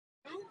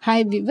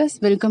Hi viewers,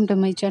 welcome to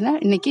my channel.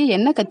 இன்னைக்கு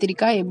எண்ணெய்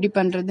கத்திரிக்காய் எப்படி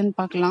பண்ணுறதுன்னு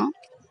பார்க்கலாம்.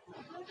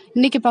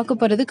 இன்னைக்கு பார்க்க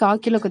போகிறது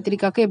 1/4 கிலோ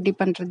கத்திரிக்காய்க்கு எப்படி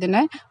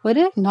பண்ணுறதுன்னு.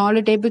 ஒரு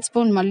 4 டேபிள்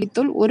ஸ்பூன்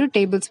மல்லித்தூள், 1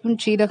 டேபிள் ஸ்பூன்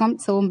சீரகம்,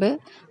 சோம்பு,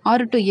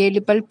 6 to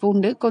 7 பல்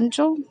பூண்டு,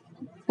 கொஞ்சம்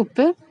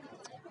உப்பு,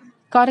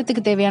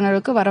 காரத்துக்கு தேவையான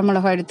அளவுக்கு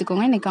வரமிளகாய்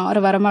எடுத்துக்கோங்க. இன்னைக்கு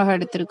 6 வரமிளகாய்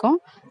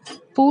எடுத்திருக்கோம்.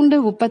 பூண்டு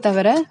உப்பை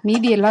தவிர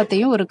மீதி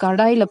எல்லாத்தையும் ஒரு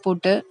கடாயில்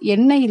போட்டு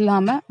எண்ணெய்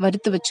இல்லாமல்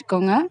வறுத்து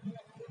வச்சுக்கோங்க.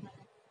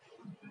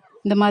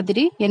 இந்த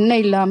மாதிரி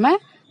எண்ணெய்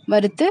இல்லாமல்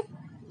வறுத்து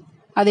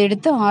அதை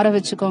எடுத்து ஆற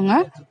வச்சுக்கோங்க.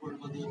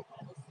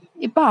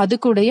 இப்போ அது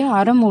கூடயே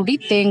அரை மூடி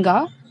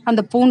தேங்காய்,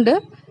 அந்த பூண்டு,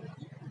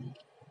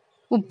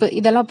 உப்பு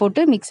இதெல்லாம்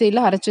போட்டு மிக்சியில்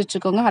அரைச்சி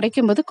வச்சுக்கோங்க.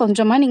 அரைக்கும் போது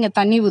கொஞ்சமாக நீங்கள்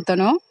தண்ணி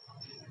ஊற்றணும்.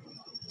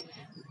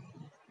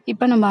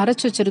 இப்போ நம்ம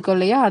அரைச்சி வச்சுருக்கோம்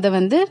இல்லையா, அதை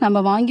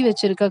நம்ம வாங்கி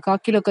வச்சுருக்க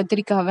 1/4 கிலோ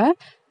கத்திரிக்காவை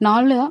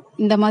 4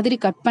 இந்த மாதிரி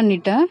கட்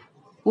பண்ணிவிட்டு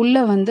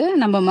உள்ளே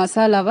நம்ம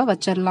மசாலாவை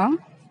வச்சிடலாம்.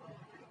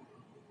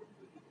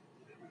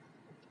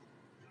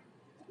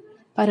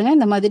 பாருங்கள்,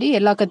 இந்த மாதிரி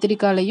எல்லா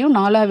கத்திரிக்காயிலையும்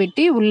 4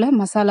 வெட்டி உள்ள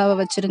மசாலாவை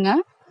வச்சுருங்க,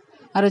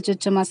 அரைச்சி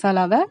வச்ச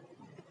மசாலாவை.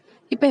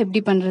 இப்போ எப்படி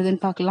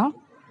பண்ணுறதுன்னு பார்க்கலாம்.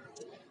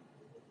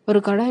 ஒரு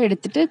கடாய்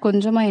எடுத்துட்டு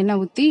கொஞ்சமாக எண்ணெய்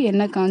ஊற்றி,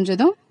 எண்ணெய்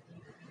காஞ்சதும்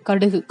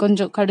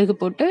கொஞ்சம் கடுகு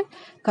போட்டு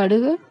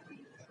கடுகு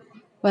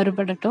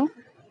வறுபடட்டும்.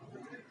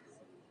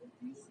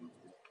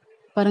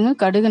 பாருங்கள்,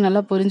 கடுகு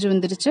நல்லா பொரிஞ்சு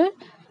வந்துருச்சு.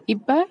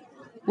 இப்போ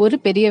ஒரு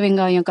பெரிய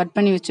வெங்காயம் கட்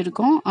பண்ணி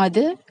வச்சுருக்கோம்,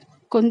 அது,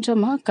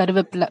 கொஞ்சமாக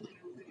கருவேப்பிலை,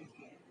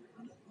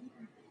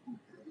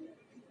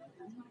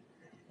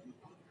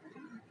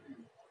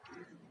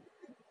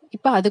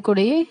 இப்போ அது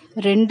கூடயே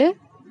 2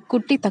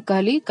 குட்டி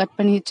தக்காளி கட்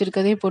பண்ணி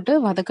வச்சுருக்கதே போட்டு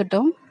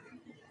வதக்கட்டும்.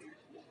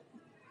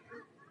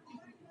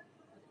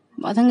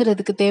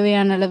 வதங்குறதுக்கு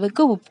தேவையான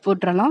அளவுக்கு உப்பு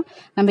போட்டுடலாம்.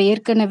 நம்ம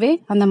ஏற்கனவே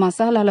அந்த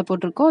மசாலாவில்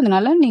போட்டிருக்கோம்,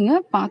 அதனால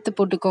நீங்கள் பார்த்து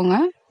போட்டுக்கோங்க.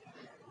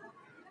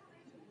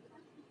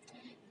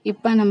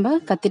 இப்போ நம்ம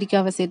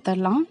கத்திரிக்காவை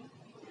சேர்த்துடலாம்.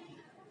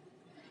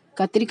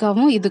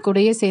 கத்திரிக்காவும் இது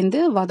கூடயே சேர்ந்து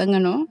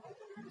வதங்கணும்.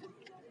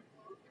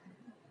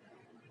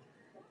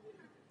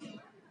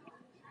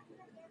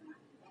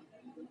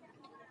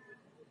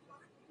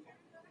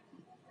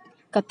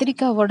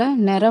 கத்திரிக்காவோட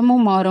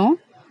நிறமும் மாறும்.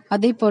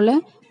 அதே போல்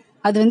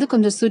அது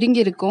கொஞ்சம் சுருங்கி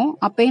இருக்கும்.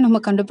 அப்பயும் நம்ம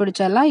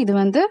கண்டுபிடிச்சாலாம் இது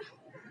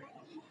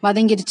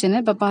வதங்கிருச்சுன்னு.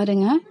 இப்போ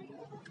பாருங்கள்,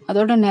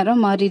 அதோட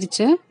நிறம்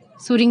மாறிடுச்சு,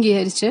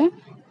 சுருங்கிடுச்சு.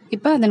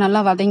 இப்போ அது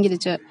நல்லா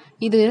வதங்கிருச்சு.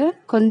 இது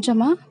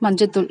கொஞ்சமாக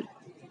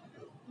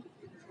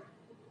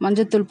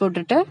மஞ்சத்தூள்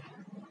போட்டுட்டு,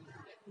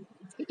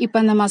 இப்போ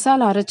அந்த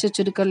மசாலா அரைச்சி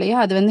வச்சுருக்கோம் இல்லையா,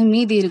 அது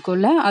மீதி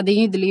இருக்கும்ல,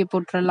 அதையும் இதுலேயே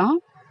போட்டுடலாம்.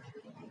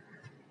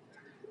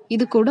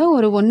 இது கூட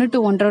ஒரு 1 to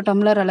 1.5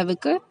 டம்ளர்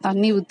அளவுக்கு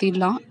தண்ணி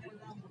ஊற்றிடலாம்.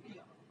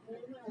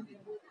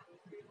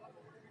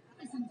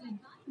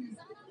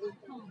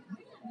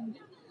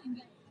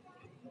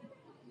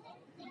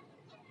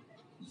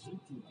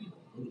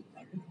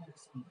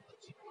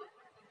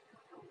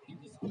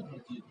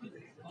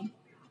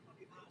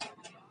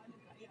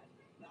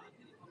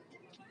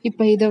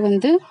 இப்போ இதை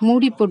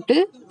மூடி போட்டு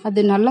அது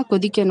நல்லா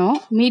கொதிக்கணும்.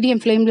 மீடியம்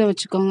ஃப்ளேமில்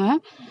வச்சுக்கோங்க.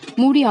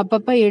 மூடி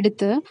அப்பப்போ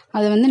எடுத்து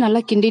அதை நல்லா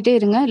கிண்டிகிட்டே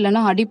இருங்க,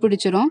 இல்லைன்னா அடி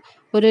பிடிச்சிரும்.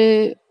 ஒரு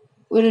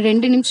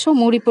 2 நிமிஷம்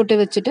மூடி போட்டு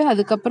வச்சுட்டு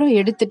அதுக்கப்புறம்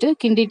எடுத்துட்டு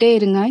கிண்டிகிட்டே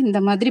இருங்க.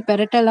 இந்த மாதிரி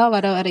பெரட்டலாக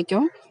வர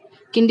வரைக்கும்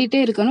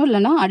கிண்டிகிட்டே இருக்கணும்,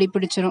 இல்லைன்னா அடி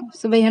பிடிச்சிரும்.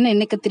 சுவையான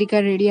எண்ணெய்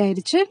கத்திரிக்காய் ரெடி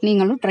ஆயிடுச்சு.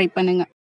 நீங்களும் ட்ரை பண்ணுங்கள்.